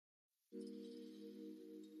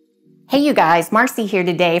Hey you guys, Marcie here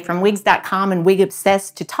today from Wigs.com and Wig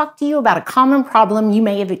Obsessed to talk to you about a common problem you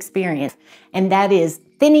may have experienced, and that is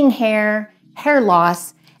thinning hair, hair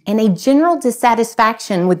loss, and a general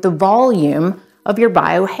dissatisfaction with the volume of your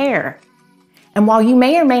bio hair. And while you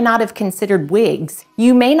may or may not have considered wigs,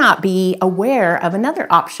 you may not be aware of another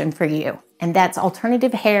option for you, and that's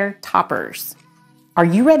alternative hair toppers. Are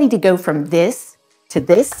you ready to go from this to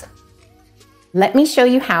this? Let me show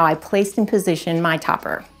you how I placed and positioned my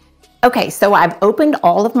topper. Okay, so I've opened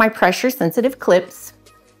all of my pressure-sensitive clips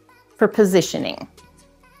for positioning.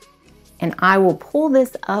 And I will pull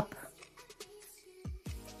this up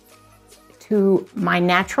to my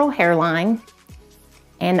natural hairline,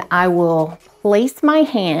 and I will place my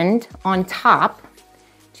hand on top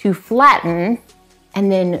to flatten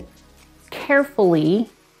and then carefully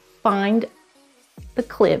find the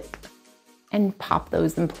clip and pop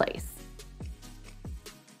those in place.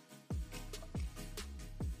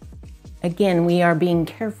 Again, we are being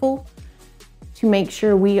careful to make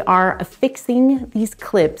sure we are affixing these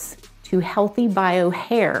clips to healthy bio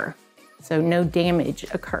hair so no damage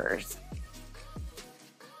occurs.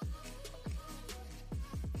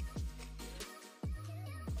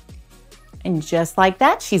 And just like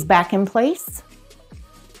that, she's back in place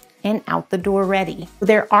and out the door ready.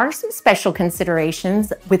 There are some special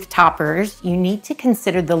considerations with toppers. You need to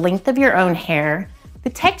consider the length of your own hair,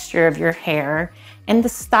 the texture of your hair, and the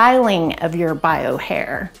styling of your bio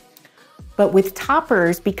hair. But with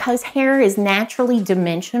toppers, because hair is naturally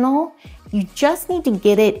dimensional, you just need to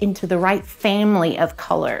get it into the right family of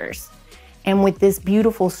colors. And with this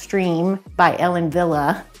beautiful stream by Ellen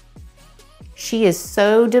Villa, she is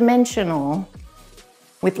so dimensional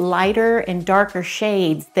with lighter and darker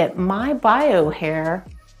shades that my bio hair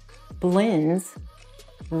blends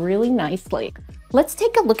really nicely. Let's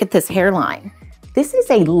take a look at this hairline. This is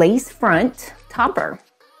a lace front topper.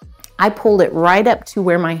 I pulled it right up to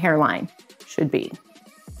where my hairline should be.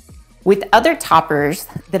 With other toppers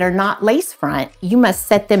that are not lace front, you must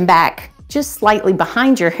set them back just slightly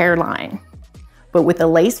behind your hairline. But with a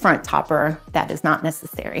lace front topper, that is not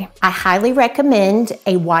necessary. I highly recommend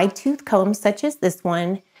a wide tooth comb such as this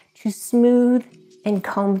one to smooth and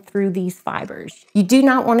comb through these fibers. You do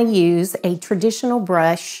not want to use a traditional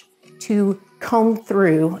brush to comb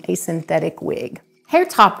through a synthetic wig. Hair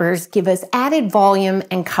toppers give us added volume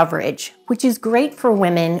and coverage, which is great for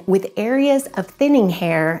women with areas of thinning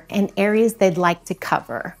hair and areas they'd like to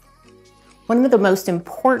cover. One of the most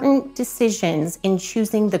important decisions in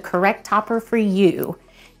choosing the correct topper for you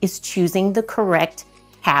is choosing the correct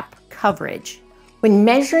cap coverage. When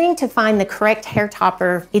measuring to find the correct hair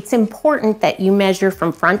topper, it's important that you measure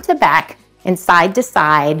from front to back and side to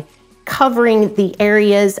side, covering the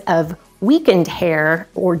areas of weakened hair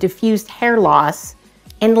or diffused hair loss,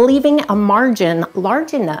 and leaving a margin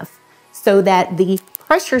large enough so that the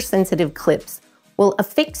pressure-sensitive clips will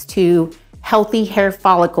affix to healthy hair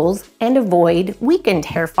follicles and avoid weakened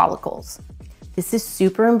hair follicles. This is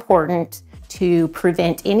super important to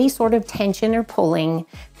prevent any sort of tension or pulling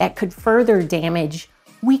that could further damage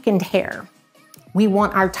weakened hair. We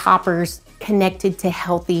want our toppers connected to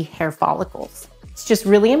healthy hair follicles. It's just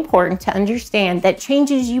really important to understand that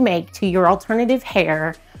changes you make to your alternative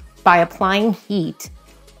hair by applying heat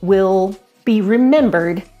will be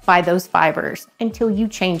remembered by those fibers until you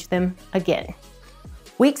change them again.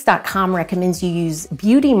 Wigs.com recommends you use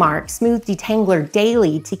Beauty Mark Smooth Detangler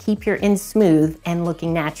daily to keep your ends smooth and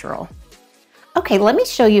looking natural. Okay, let me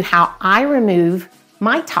show you how I remove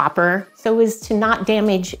my topper so as to not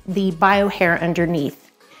damage the bio hair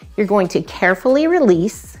underneath. You're going to carefully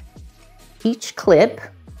release each clip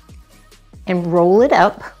and roll it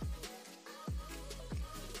up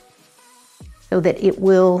so that it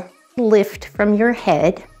will lift from your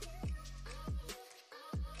head.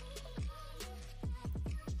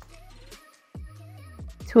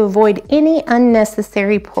 To avoid any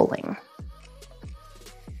unnecessary pulling.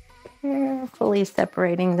 Carefully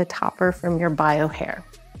separating the topper from your bio hair.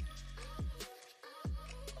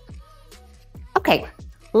 Okay,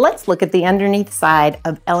 let's look at the underneath side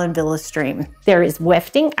of Ellen Villa's stream. There is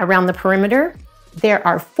wefting around the perimeter. There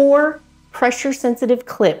are 4 pressure-sensitive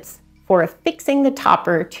clips for affixing the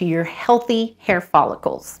topper to your healthy hair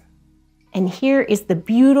follicles. And here is the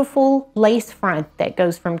beautiful lace front that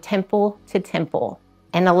goes from temple to temple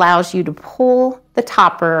and allows you to pull the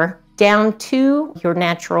topper down to your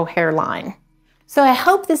natural hairline. So I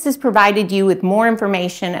hope this has provided you with more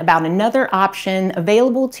information about another option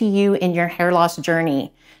available to you in your hair loss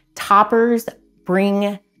journey. Toppers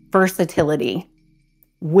bring versatility.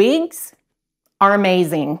 Wigs are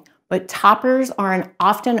amazing, but toppers are an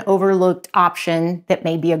often overlooked option that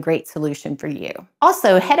may be a great solution for you.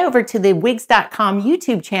 Also, head over to the Wigs.com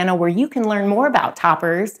YouTube channel where you can learn more about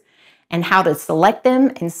toppers and how to select them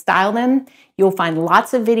and style them. You'll find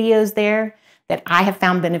lots of videos there that I have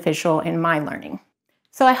found beneficial in my learning.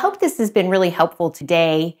 So I hope this has been really helpful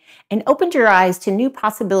today and opened your eyes to new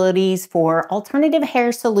possibilities for alternative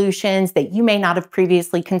hair solutions that you may not have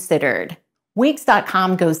previously considered.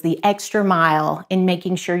 Wigs.com goes the extra mile in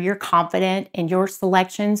making sure you're confident in your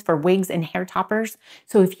selections for wigs and hair toppers.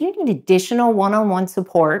 So if you need additional one-on-one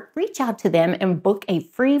support, reach out to them and book a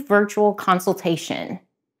free virtual consultation.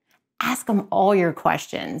 Ask them all your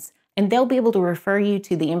questions, and they'll be able to refer you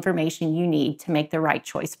to the information you need to make the right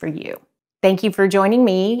choice for you. Thank you for joining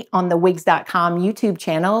me on the Wigs.com YouTube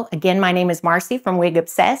channel. Again, my name is Marcie from Wig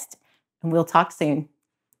Obsessed, and we'll talk soon.